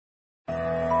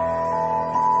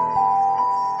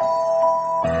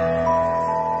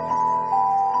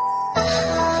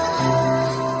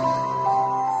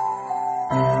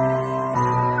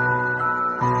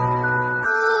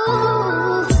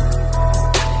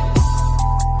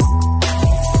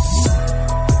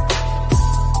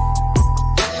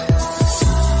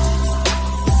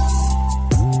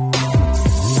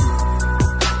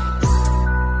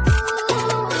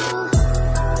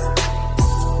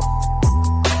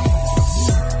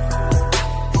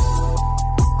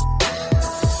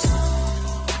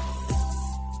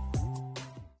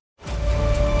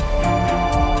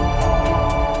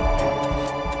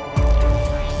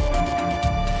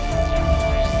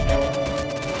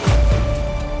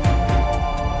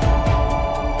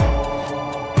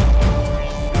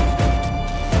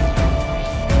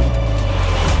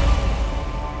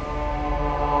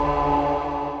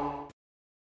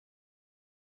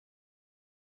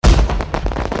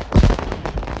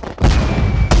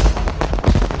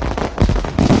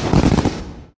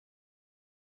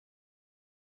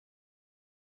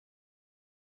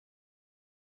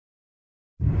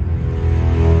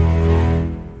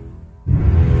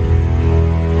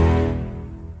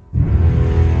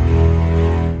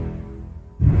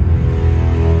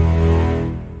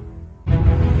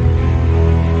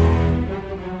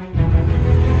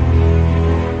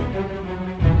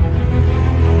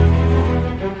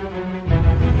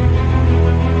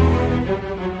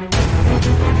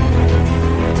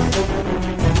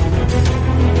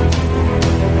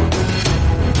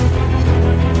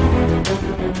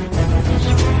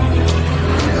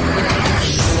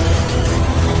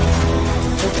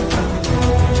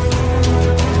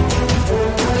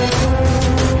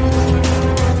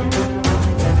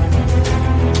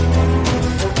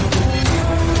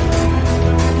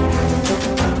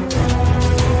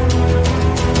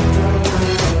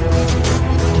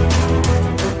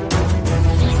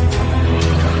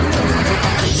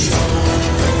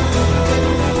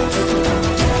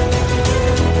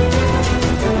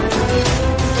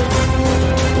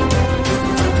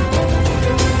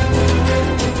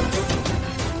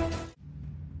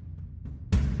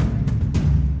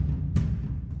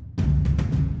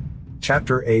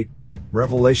Chapter 8,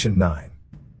 Revelation 9.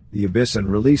 The Abyss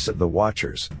and Release of the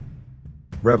Watchers.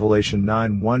 Revelation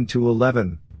 9,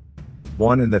 1-11.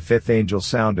 1 And the fifth angel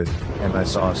sounded, and I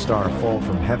saw a star fall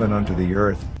from heaven unto the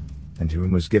earth, and to him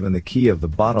was given the key of the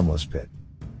bottomless pit.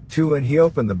 2 And he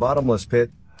opened the bottomless pit,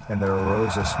 and there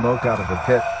arose a smoke out of the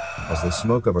pit, as the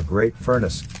smoke of a great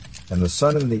furnace, and the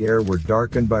sun and the air were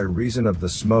darkened by reason of the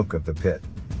smoke of the pit.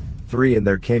 3 And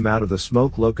there came out of the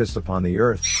smoke locusts upon the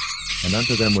earth, and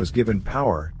unto them was given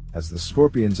power, as the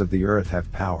scorpions of the earth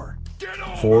have power.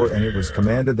 4 And it was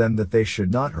commanded them that they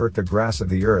should not hurt the grass of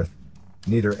the earth,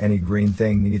 neither any green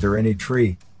thing, neither any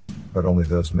tree, but only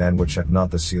those men which have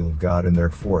not the seal of God in their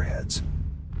foreheads.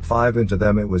 5 And to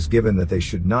them it was given that they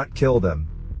should not kill them,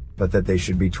 but that they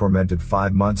should be tormented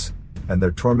 5 months, and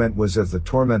their torment was as the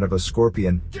torment of a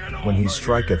scorpion, when he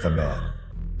striketh a man.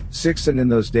 6 And in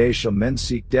those days shall men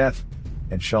seek death,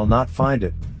 and shall not find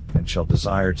it, and shall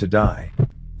desire to die,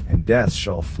 and death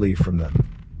shall flee from them.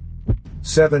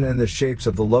 7 And the shapes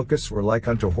of the locusts were like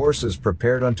unto horses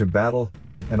prepared unto battle,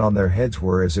 and on their heads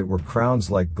were as it were crowns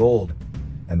like gold,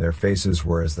 and their faces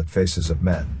were as the faces of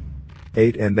men.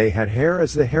 8 And they had hair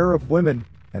as the hair of women,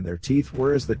 and their teeth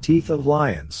were as the teeth of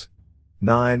lions.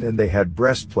 9 And they had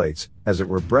breastplates, as it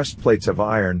were breastplates of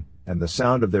iron, and the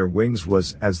sound of their wings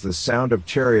was as the sound of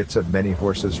chariots of many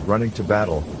horses running to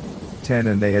battle. 10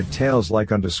 And they had tails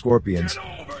like unto scorpions,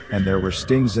 and there were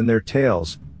stings in their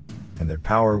tails, and their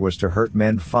power was to hurt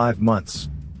men 5 months.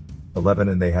 11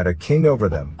 And they had a king over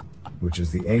them, which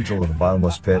is the angel of the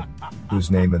bottomless pit,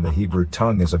 whose name in the Hebrew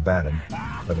tongue is Abaddon,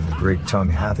 but in the Greek tongue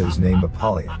hath his name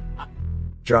Apollyon.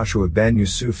 Joshua ben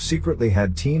Yusuf secretly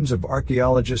had teams of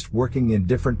archaeologists working in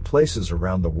different places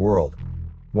around the world.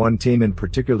 One team in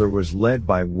particular was led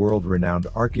by world-renowned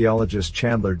archaeologist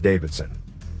Chandler Davidson.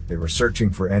 They were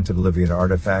searching for antediluvian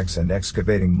artifacts and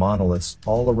excavating monoliths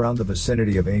all around the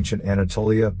vicinity of ancient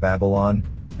Anatolia, Babylon,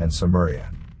 and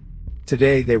Sumeria.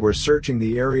 Today they were searching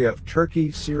the area of Turkey,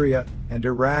 Syria, and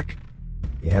Iraq.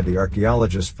 He had the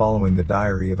archaeologists following the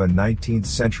diary of a 19th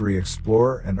century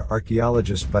explorer and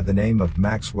archaeologist by the name of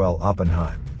Maxwell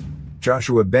Oppenheim.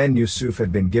 Joshua ben Yusuf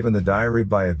had been given the diary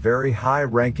by a very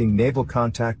high-ranking naval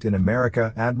contact in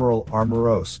America, Admiral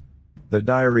Armoros. The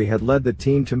diary had led the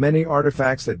team to many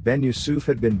artifacts that Ben Yusuf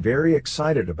had been very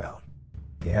excited about.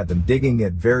 He had them digging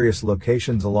at various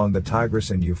locations along the Tigris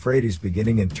and Euphrates,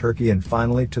 beginning in Turkey and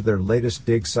finally to their latest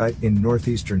dig site in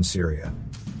northeastern Syria.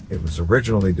 It was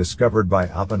originally discovered by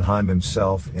Oppenheim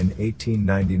himself in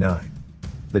 1899.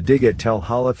 The dig at Tel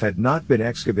Halaf had not been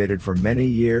excavated for many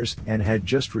years and had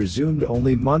just resumed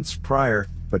only months prior,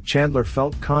 but Chandler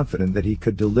felt confident that he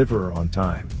could deliver on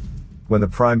time. When the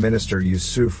Prime Minister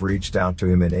Yusuf reached out to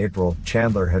him in April,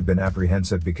 Chandler had been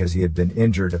apprehensive because he had been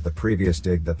injured at the previous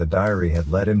dig that the diary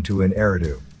had led him to in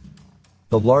Eridu.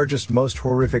 The largest, most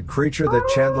horrific creature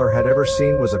that Chandler had ever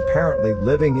seen was apparently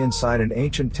living inside an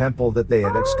ancient temple that they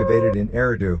had excavated in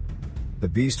Eridu. The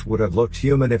beast would have looked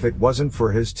human if it wasn't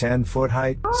for his 10-foot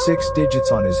height, 6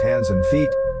 digits on his hands and feet,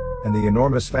 and the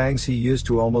enormous fangs he used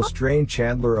to almost drain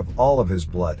Chandler of all of his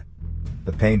blood.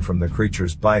 The pain from the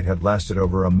creature's bite had lasted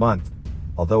over a month,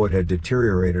 although it had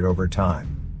deteriorated over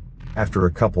time. After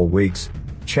a couple weeks,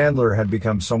 Chandler had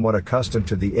become somewhat accustomed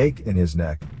to the ache in his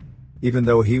neck. Even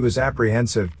though he was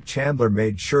apprehensive, Chandler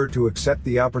made sure to accept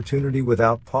the opportunity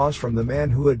without pause from the man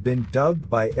who had been dubbed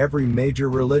by every major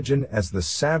religion as the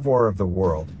Savior of the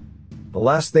world. The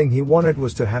last thing he wanted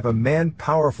was to have a man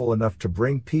powerful enough to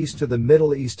bring peace to the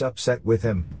Middle East upset with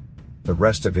him. The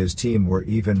rest of his team were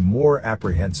even more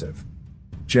apprehensive.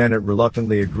 Janet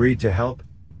reluctantly agreed to help,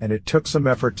 and it took some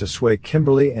effort to sway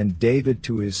Kimberly and David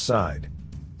to his side.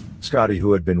 Scotty,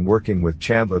 who had been working with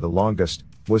Chandler the longest,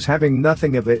 was having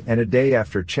nothing of it, and a day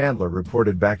after Chandler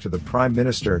reported back to the Prime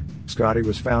Minister, Scotty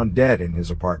was found dead in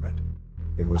his apartment.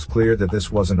 It was clear that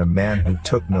this wasn't a man who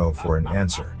took no for an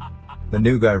answer. The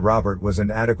new guy Robert was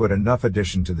an adequate enough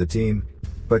addition to the team,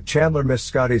 but Chandler missed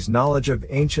Scotty's knowledge of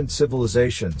ancient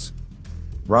civilizations.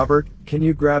 "Robert, can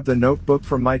you grab the notebook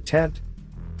from my tent?"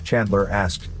 Chandler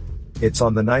asked. "It's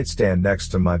on the nightstand next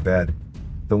to my bed."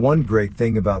 The one great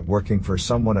thing about working for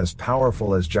someone as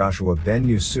powerful as Joshua ben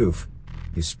Yusuf,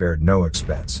 he spared no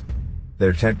expense.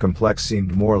 Their tent complex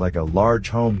seemed more like a large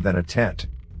home than a tent.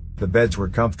 The beds were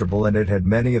comfortable and it had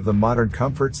many of the modern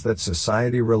comforts that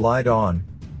society relied on.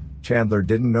 Chandler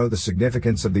didn't know the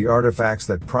significance of the artifacts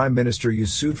that Prime Minister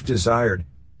Yusuf desired,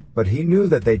 but he knew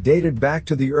that they dated back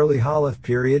to the early Halaf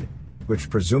period, which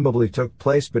presumably took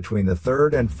place between the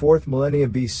 3rd and 4th millennia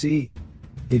BC.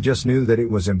 He just knew that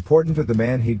it was important to the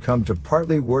man he'd come to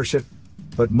partly worship,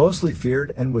 but mostly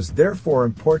feared, and was therefore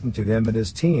important to him and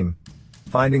his team.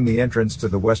 Finding the entrance to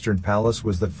the Western Palace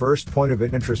was the first point of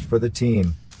interest for the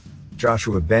team.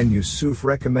 Joshua Ben Yusuf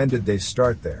recommended they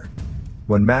start there.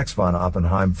 When Max von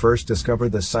Oppenheim first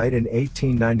discovered the site in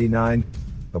 1899,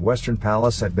 the Western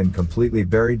Palace had been completely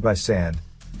buried by sand.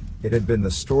 It had been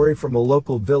the story from a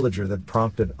local villager that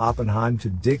prompted Oppenheim to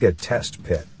dig a test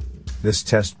pit. This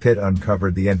test pit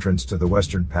uncovered the entrance to the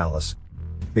Western Palace.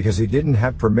 Because he didn't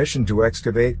have permission to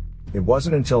excavate, it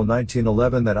wasn't until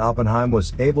 1911 that Oppenheim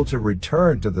was able to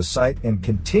return to the site and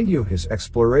continue his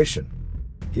exploration.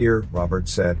 "Here," Robert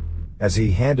said, as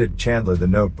he handed Chandler the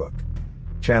notebook.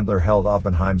 Chandler held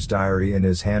Oppenheim's diary in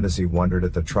his hand as he wondered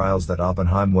at the trials that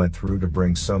Oppenheim went through to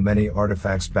bring so many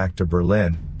artifacts back to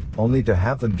Berlin, only to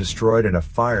have them destroyed in a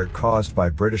fire caused by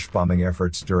British bombing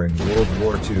efforts during World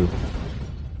War II.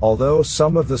 Although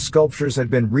some of the sculptures had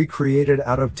been recreated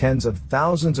out of tens of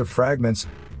thousands of fragments,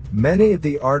 many of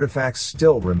the artifacts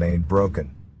still remained broken.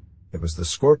 It was the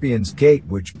Scorpion's Gate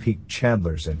which piqued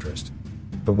Chandler's interest.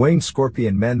 The winged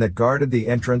scorpion men that guarded the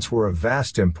entrance were of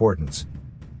vast importance.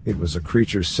 It was a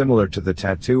creature similar to the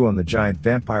tattoo on the giant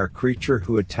vampire creature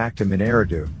who attacked him in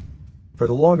Eridu. For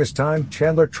the longest time,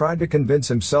 Chandler tried to convince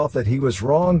himself that he was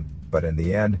wrong, but in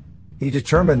the end, he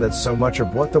determined that so much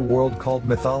of what the world called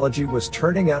mythology was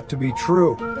turning out to be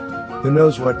true. Who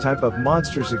knows what type of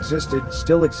monsters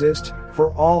still exist,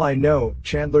 for all I know,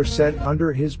 Chandler said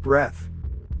under his breath.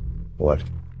 "What?"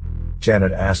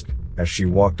 Janet asked, as she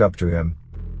walked up to him.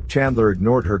 Chandler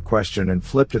ignored her question and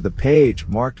flipped to the page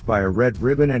marked by a red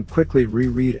ribbon and quickly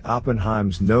reread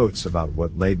Oppenheim's notes about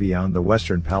what lay beyond the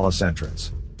Western Palace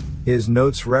entrance. His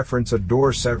notes reference a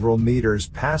door several meters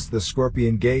past the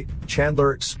Scorpion Gate,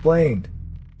 Chandler explained.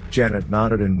 Janet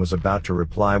nodded and was about to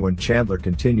reply when Chandler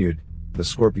continued. The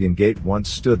Scorpion Gate once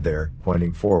stood there,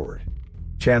 pointing forward.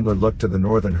 Chandler looked to the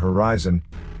northern horizon,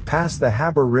 past the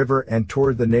Haber River and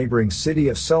toward the neighboring city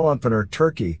of Selamfener,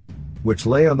 Turkey, which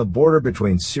lay on the border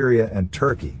between Syria and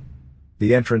Turkey.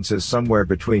 "The entrance is somewhere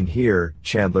between here,"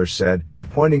 Chandler said,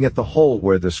 pointing at the hole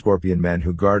where the Scorpion men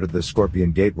who guarded the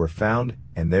Scorpion Gate were found,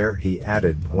 and there, he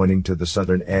added, pointing to the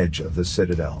southern edge of the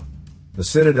citadel. The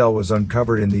citadel was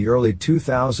uncovered in the early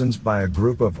 2000s by a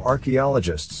group of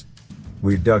archaeologists.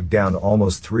 "We've dug down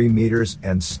almost 3 meters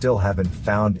and still haven't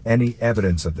found any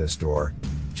evidence of this door,"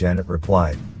 Janet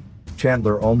replied.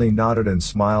 Chandler only nodded and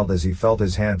smiled as he felt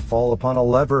his hand fall upon a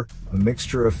lever. A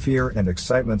mixture of fear and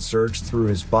excitement surged through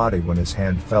his body when his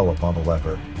hand fell upon the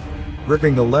lever.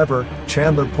 Gripping the lever,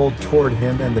 Chandler pulled toward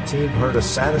him and the team heard a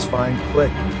satisfying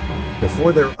click.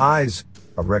 Before their eyes,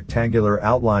 a rectangular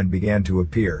outline began to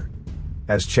appear.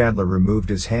 As Chandler removed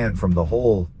his hand from the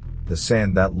hole, the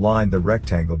sand that lined the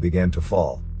rectangle began to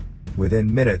fall.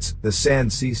 Within minutes, the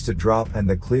sand ceased to drop and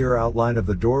the clear outline of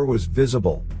the door was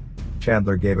visible.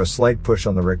 Chandler gave a slight push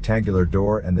on the rectangular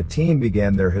door and the team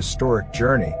began their historic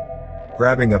journey.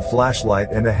 Grabbing a flashlight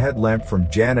and a headlamp from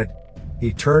Janet,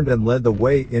 he turned and led the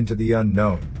way into the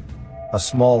unknown. A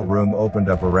small room opened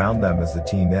up around them as the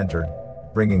team entered,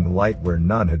 bringing light where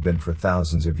none had been for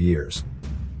thousands of years.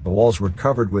 The walls were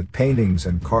covered with paintings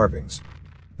and carvings.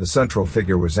 The central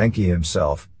figure was Enki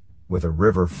himself, with a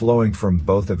river flowing from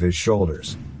both of his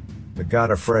shoulders. "The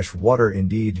god of fresh water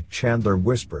indeed," Chandler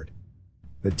whispered.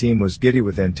 The team was giddy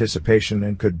with anticipation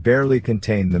and could barely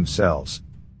contain themselves.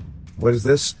 "What is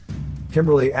this?"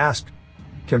 Kimberly asked.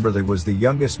 Kimberly was the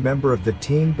youngest member of the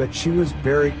team, but she was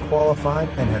very qualified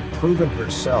and had proven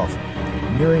herself,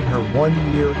 nearing her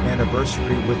 1-year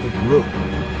anniversary with the group.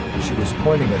 She was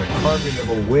pointing at a carving of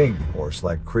a winged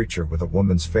horse-like creature with a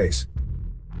woman's face.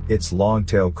 Its long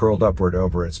tail curled upward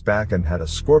over its back and had a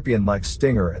scorpion-like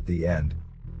stinger at the end.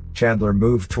 Chandler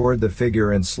moved toward the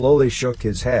figure and slowly shook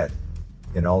his head.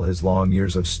 In all his long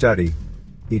years of study,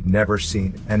 he'd never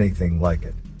seen anything like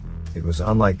it. It was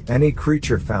unlike any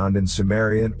creature found in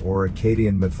Sumerian or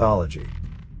Akkadian mythology.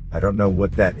 "I don't know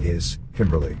what that is,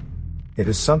 Kimberly. It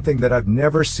is something that I've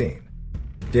never seen."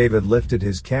 David lifted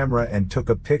his camera and took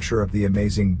a picture of the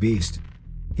amazing beast.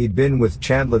 He'd been with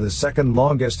Chandler the second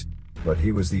longest, but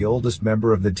he was the oldest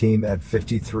member of the team at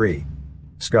 53.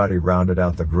 Scotty rounded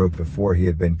out the group before he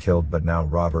had been killed, but now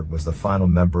Robert was the final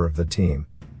member of the team.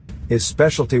 His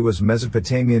specialty was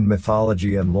Mesopotamian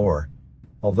mythology and lore.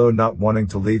 Although not wanting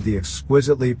to leave the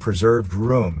exquisitely preserved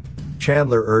room,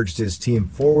 Chandler urged his team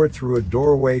forward through a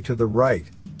doorway to the right.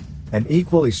 An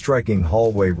equally striking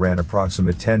hallway ran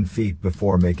approximately 10 feet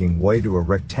before making way to a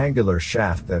rectangular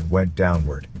shaft that went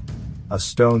downward. A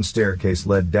stone staircase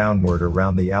led downward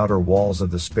around the outer walls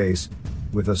of the space,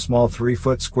 with a small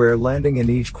 3-foot square landing in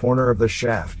each corner of the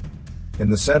shaft. In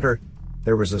the center,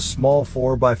 there was a small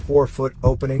 4-by-4-foot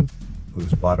opening,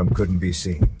 whose bottom couldn't be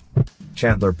seen.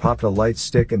 Chandler popped a light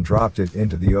stick and dropped it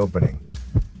into the opening.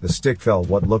 The stick fell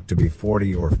what looked to be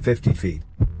 40 or 50 feet,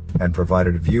 and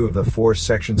provided a view of the 4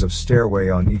 sections of stairway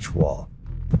on each wall.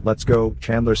 "Let's go,"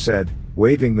 Chandler said,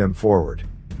 waving them forward.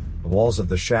 The walls of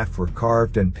the shaft were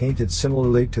carved and painted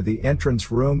similarly to the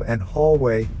entrance room and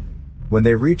hallway. When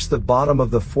they reached the bottom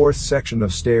of the 4th section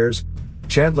of stairs,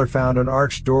 Chandler found an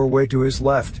arched doorway to his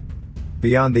left.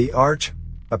 Beyond the arch,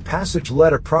 a passage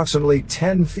led approximately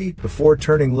 10 feet before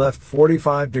turning left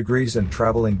 45 degrees and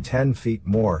traveling 10 feet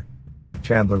more.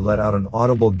 Chandler let out an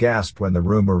audible gasp when the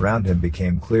room around him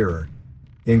became clearer.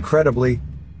 Incredibly,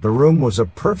 the room was a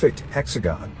perfect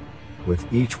hexagon,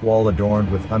 with each wall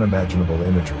adorned with unimaginable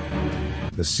imagery.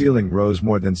 The ceiling rose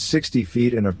more than 60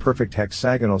 feet in a perfect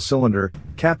hexagonal cylinder,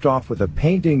 capped off with a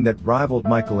painting that rivaled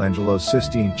Michelangelo's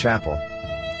Sistine Chapel.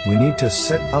 "We need to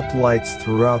set up lights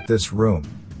throughout this room.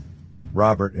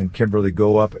 Robert and Kimberly,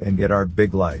 go up and get our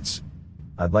big lights.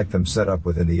 I'd like them set up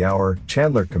within the hour,"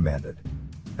 Chandler commanded.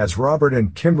 As Robert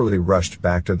and Kimberly rushed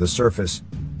back to the surface,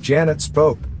 Janet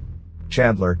spoke.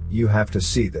 "Chandler, you have to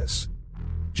see this."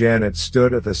 Janet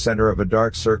stood at the center of a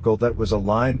dark circle that was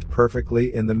aligned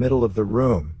perfectly in the middle of the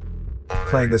room.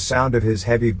 Playing the sound of his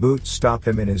heavy boots stopped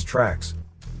him in his tracks.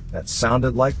 That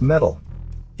sounded like metal.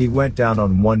 He went down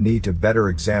on one knee to better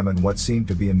examine what seemed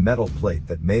to be a metal plate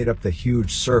that made up the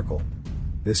huge circle.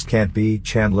 "This can't be,"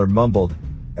 Chandler mumbled,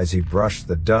 as he brushed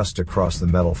the dust across the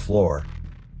metal floor.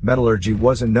 Metallurgy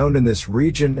wasn't known in this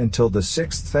region until the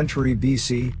 6th century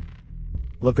BC.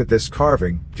 "Look at this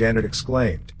carving," Janet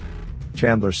exclaimed.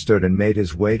 Chandler stood and made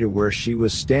his way to where she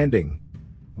was standing.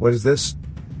 "What is this?"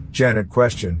 Janet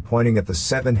questioned, pointing at the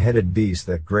 7-headed beast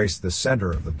that graced the center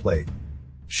of the plate.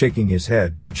 Shaking his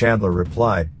head, Chandler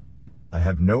replied, "I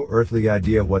have no earthly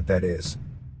idea what that is."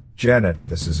 "Janet,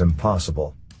 this is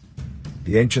impossible.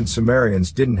 The ancient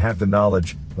Sumerians didn't have the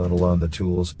knowledge, let alone the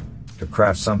tools, to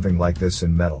craft something like this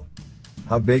in metal.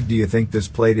 How big do you think this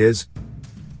plate is?"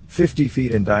 50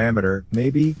 feet in diameter,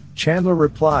 maybe," Chandler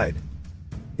replied.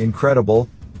 "Incredible.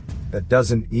 That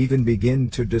doesn't even begin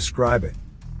to describe it.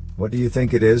 What do you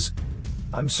think it is?"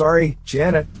 "I'm sorry,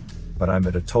 Janet, but I'm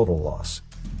at a total loss.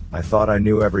 I thought I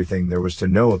knew everything there was to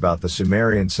know about the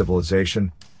Sumerian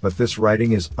civilization, but this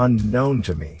writing is unknown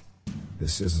to me."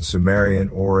 "This isn't Sumerian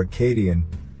or Akkadian,"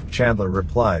 Chandler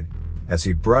replied, as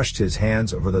he brushed his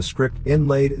hands over the script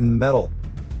inlaid in metal.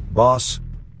 "Boss,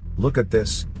 look at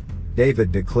this,"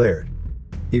 David declared.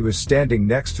 He was standing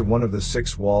next to one of the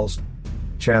 6 walls.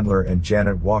 Chandler and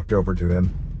Janet walked over to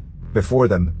him. Before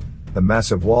them, the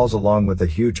massive walls, along with the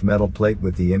huge metal plate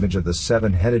with the image of the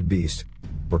 7-headed beast,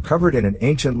 were covered in an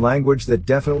ancient language that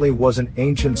definitely wasn't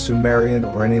ancient Sumerian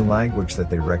or any language that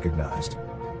they recognized.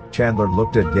 Chandler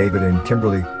looked at David and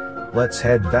Kimberly. "Let's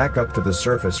head back up to the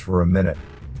surface for a minute.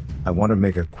 I want to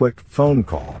make a quick phone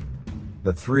call."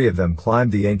 The 3 of them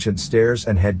climbed the ancient stairs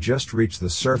and had just reached the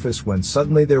surface when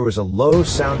suddenly there was a low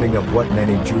sounding of what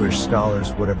many Jewish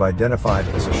scholars would have identified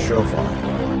as a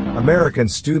shofar. American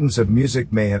students of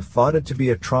music may have thought it to be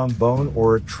a trombone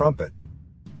or a trumpet.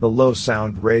 The low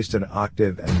sound raised an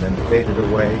octave and then faded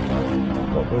away.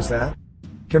 "What was that?"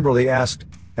 Kimberly asked,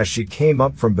 as she came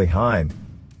up from behind.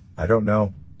 "I don't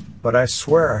know, but I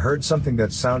swear I heard something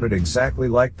that sounded exactly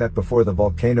like that before the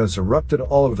volcanoes erupted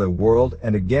all over the world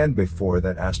and again before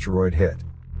that asteroid hit,"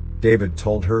 David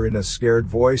told her in a scared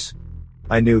voice.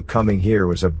 "I knew coming here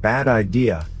was a bad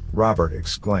idea," Robert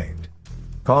exclaimed.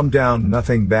 "Calm down,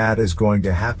 nothing bad is going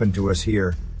to happen to us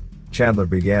here," Chandler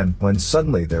began, when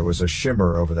suddenly there was a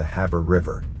shimmer over the Haber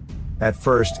River. At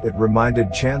first, it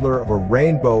reminded Chandler of a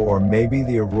rainbow or maybe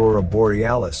the aurora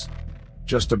borealis.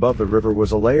 Just above the river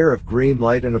was a layer of green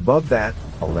light, and above that,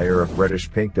 a layer of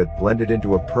reddish pink that blended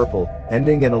into a purple,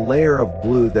 ending in a layer of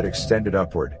blue that extended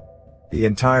upward. The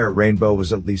entire rainbow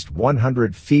was at least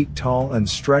 100 feet tall and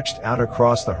stretched out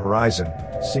across the horizon,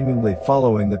 seemingly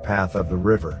following the path of the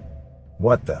river.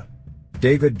 "What the?"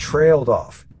 David trailed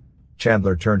off.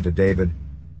 Chandler turned to David.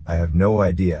 "I have no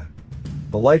idea."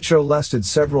 The light show lasted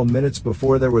several minutes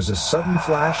before there was a sudden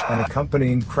flash and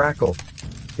accompanying crackle.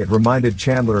 It reminded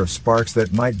Chandler of sparks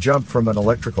that might jump from an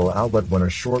electrical outlet when a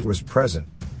short was present.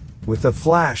 With the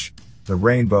flash, the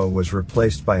rainbow was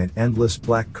replaced by an endless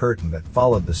black curtain that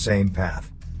followed the same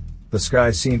path. The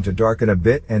sky seemed to darken a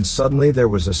bit, and suddenly there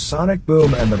was a sonic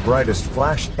boom and the brightest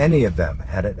flash any of them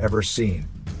had ever seen.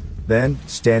 Then,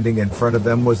 standing in front of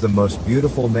them was the most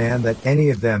beautiful man that any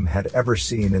of them had ever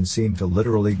seen, and seemed to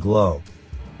literally glow.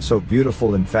 So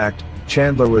beautiful, in fact,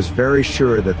 Chandler was very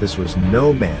sure that this was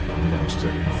no man who now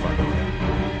stood in front of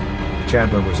him.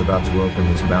 Chandler was about to open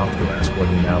his mouth to ask what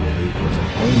he now believed was an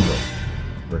angel,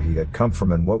 where he had come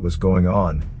from and what was going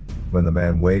on, when the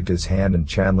man waved his hand and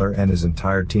Chandler and his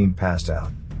entire team passed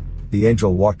out. The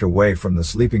angel walked away from the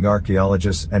sleeping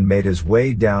archaeologist and made his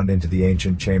way down into the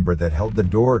ancient chamber that held the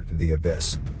door to the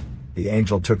abyss. The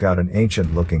angel took out an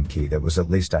ancient-looking key that was at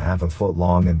least a half a foot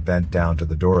long and bent down to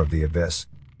the door of the abyss.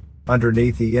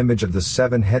 Underneath the image of the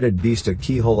seven-headed beast, a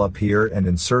keyhole appeared and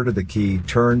inserted the key,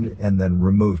 turned, and then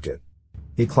removed it.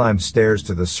 He climbed stairs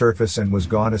to the surface and was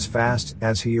gone as fast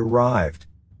as he arrived.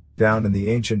 Down in the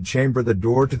ancient chamber, the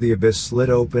door to the abyss slid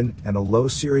open, and a low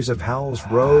series of howls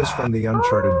rose from the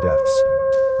uncharted depths.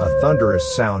 A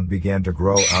thunderous sound began to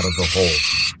grow out of the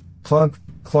hole. Clunk,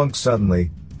 clunk.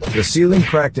 Suddenly, the ceiling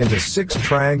cracked into 6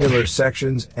 triangular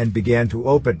sections and began to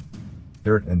open.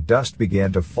 Dirt and dust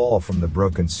began to fall from the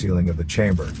broken ceiling of the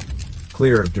chamber.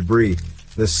 Clear of debris,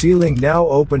 the ceiling now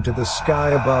opened to the sky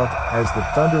above as the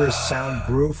thunderous sound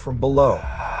grew from below.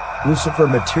 Lucifer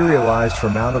materialized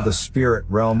from out of the spirit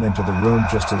realm into the room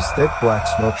just as thick black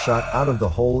smoke shot out of the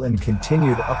hole and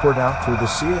continued upward out through the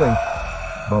ceiling.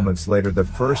 Moments later, the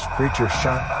first creature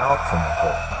shot out from the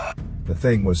hole. The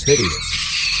thing was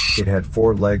hideous. It had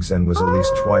 4 legs and was at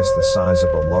least twice the size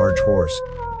of a large horse.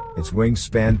 Its wings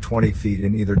spanned 20 feet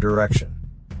in either direction.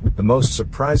 The most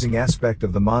surprising aspect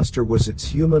of the monster was its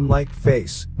human-like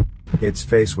face. Its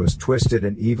face was twisted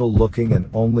and evil-looking, and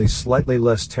only slightly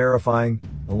less terrifying,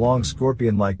 a long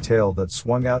scorpion-like tail that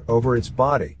swung out over its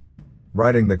body.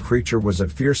 Riding the creature was a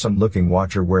fearsome-looking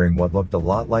watcher wearing what looked a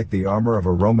lot like the armor of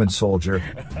a Roman soldier,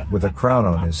 with a crown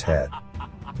on his head.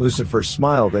 Lucifer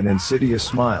smiled an insidious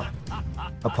smile.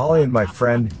 "Apollyon, my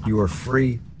friend, you are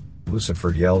free,"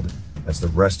 Lucifer yelled, as the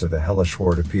rest of the hellish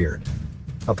horde appeared.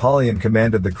 Apollyon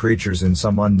commanded the creatures in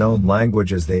some unknown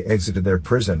language as they exited their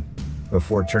prison,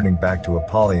 before turning back to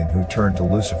Apollyon, who turned to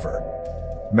Lucifer.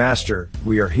 "Master,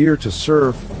 we are here to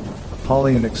serve,"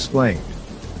 Apollyon exclaimed.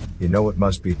 "You know what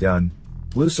must be done,"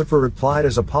 Lucifer replied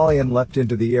as Apollyon leapt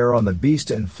into the air on the beast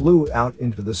and flew out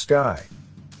into the sky.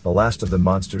 The last of the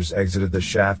monsters exited the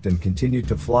shaft and continued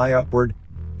to fly upward,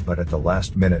 but at the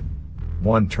last minute,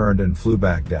 one turned and flew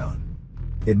back down.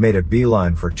 It made a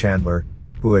beeline for Chandler,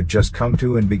 who had just come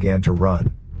to and began to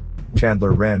run.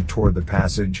 Chandler ran toward the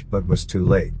passage, but was too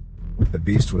late. The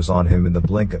beast was on him in the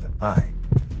blink of an eye.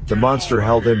 The monster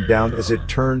held him down as it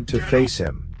turned to face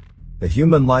him. The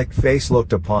human-like face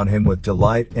looked upon him with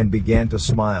delight and began to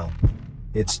smile.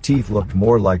 Its teeth looked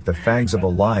more like the fangs of a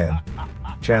lion.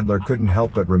 Chandler couldn't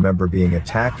help but remember being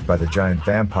attacked by the giant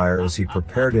vampire as he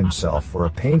prepared himself for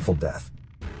a painful death.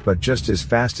 But just as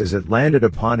fast as it landed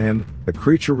upon him, the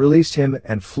creature released him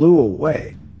and flew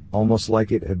away, almost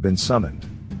like it had been summoned.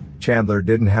 Chandler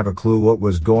didn't have a clue what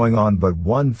was going on, but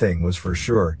one thing was for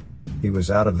sure: he was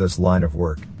out of this line of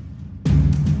work.